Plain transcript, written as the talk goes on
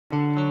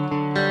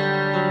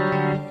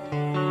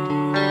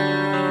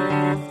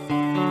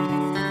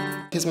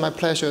is my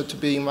pleasure to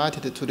be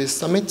invited to this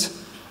summit,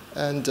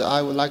 and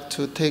I would like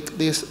to take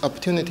this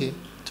opportunity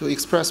to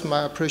express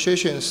my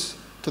appreciations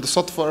to the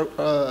thoughtful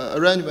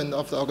arrangement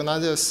of the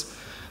organizers.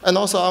 And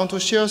also I want to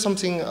share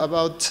something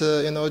about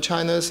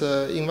China's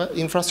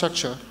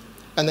infrastructure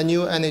and the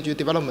new energy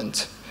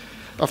development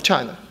of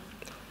China.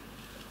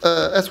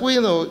 As we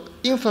know,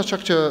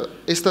 infrastructure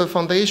is the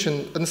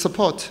foundation and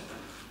support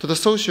to the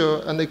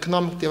social and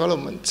economic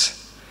development.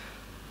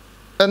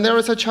 And there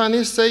is a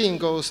Chinese saying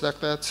goes like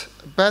that: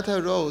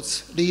 better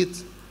roads lead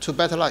to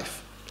better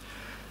life.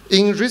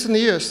 In recent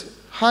years,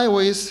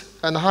 highways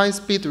and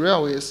high-speed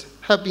railways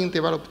have been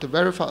developed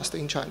very fast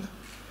in China.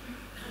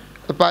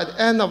 By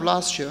the end of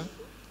last year,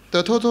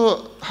 the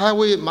total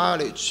highway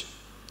mileage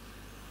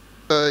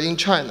in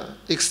China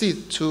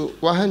exceeded to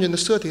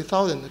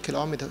 130,000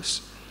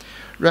 kilometers,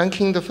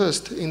 ranking the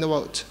first in the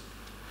world.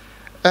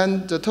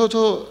 And the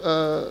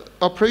total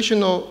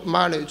operational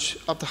mileage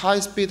of the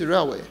high-speed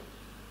railway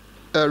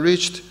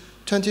reached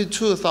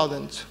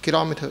 22,000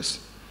 kilometers,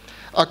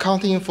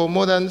 accounting for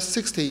more than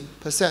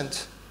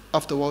 60%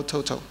 of the world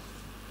total.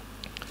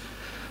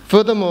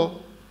 Furthermore,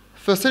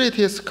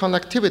 facilities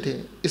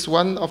connectivity is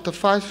one of the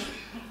 5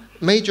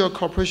 major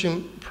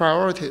cooperation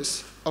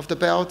priorities of the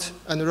Belt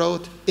and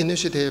Road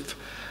Initiative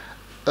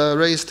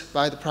raised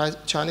by the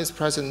Chinese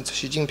President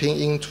Xi Jinping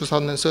in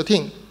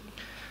 2013.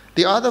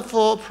 The other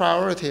 4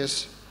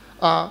 priorities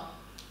are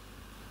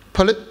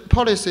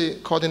policy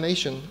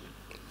coordination,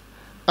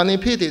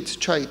 unimpeded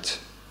trade,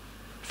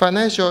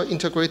 financial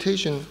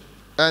integration,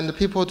 and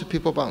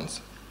people-to-people bonds.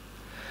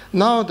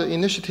 Now the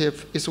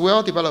initiative is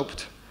well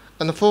developed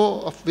and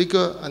full of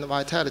vigor and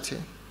vitality.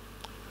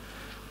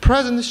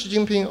 President Xi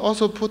Jinping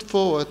also put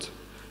forward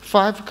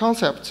 5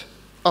 concepts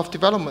of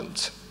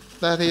development,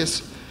 that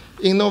is,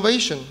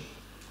 innovation,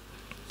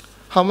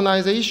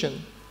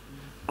 harmonization,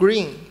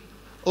 green,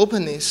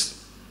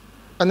 openness,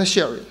 and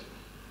sharing.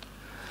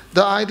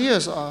 The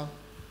ideas are: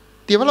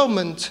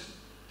 development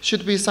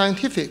should be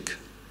scientific,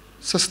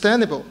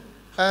 sustainable,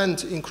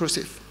 and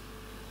inclusive.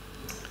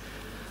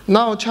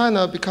 Now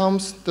China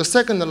becomes the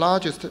 2nd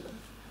largest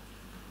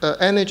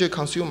energy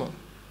consumer.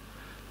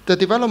 The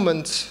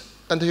development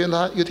and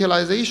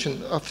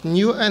utilization of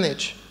new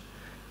energy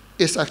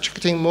is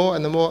attracting more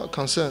and more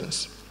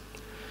concerns.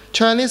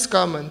 Chinese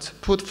government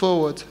put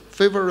forward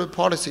favorable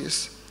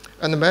policies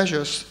and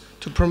measures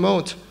to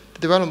promote the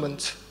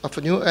development of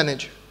new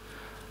energy.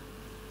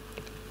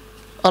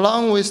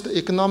 Along with the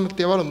economic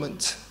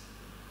development,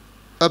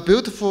 a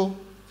beautiful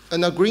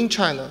and a green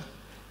China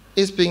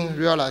is being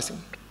realized.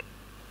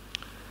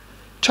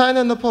 China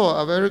and Nepal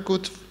are very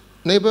good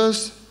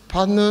neighbors,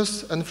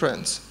 partners, and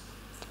friends.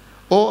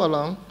 All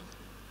along,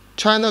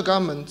 China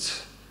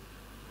government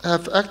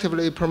have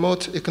actively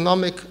promoted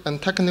economic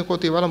and technical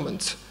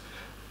development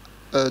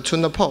to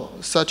Nepal,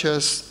 such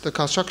as the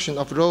construction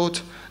of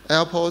roads,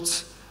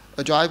 airports,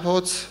 dry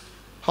ports,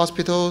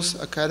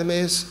 hospitals,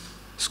 academies,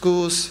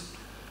 schools,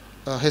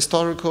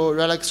 historical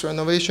relics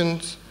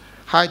renovations,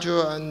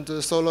 hydro and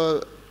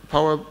solar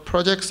power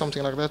projects,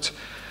 something like that,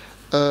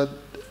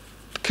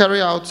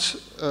 carry out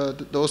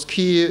those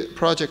key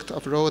projects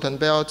of road and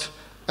belt,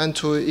 and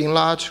to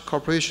enlarge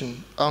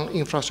cooperation on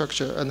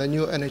infrastructure and the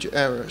new energy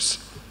areas.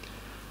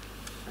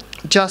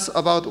 Just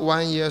about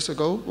 1 year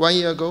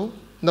ago,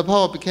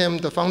 Nepal became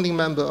the founding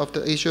member of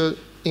the Asia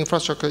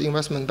Infrastructure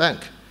Investment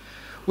Bank.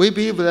 We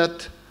believe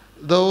that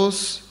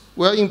those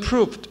will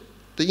improve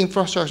the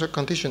infrastructure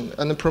condition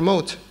and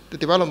promote the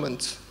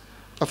development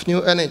of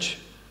new energy,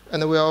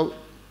 and will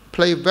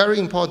play a very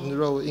important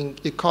role in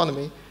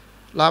economy,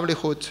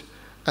 livelihood,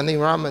 and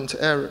environment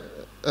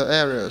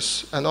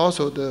areas, and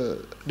also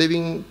the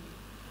living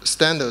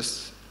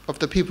standards of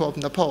the people of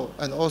Nepal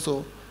and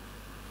also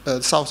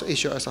South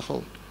Asia as a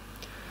whole.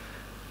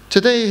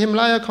 Today,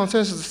 Himalaya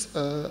Consensus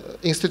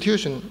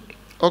Institution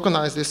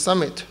organized this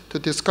summit to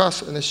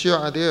discuss and share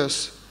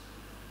ideas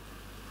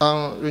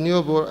on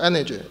renewable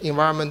energy,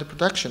 environmental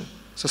protection,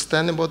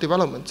 sustainable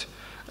development,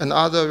 and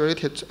other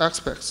related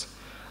aspects.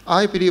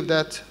 I believe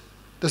that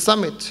the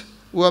summit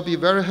will be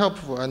very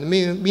helpful and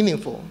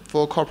meaningful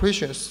for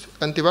cooperations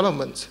and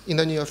development in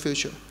the near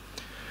future.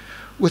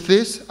 With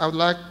this, I would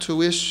like to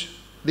wish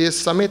this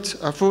summit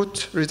a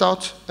fruit,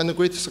 result, and a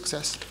great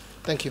success.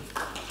 Thank you.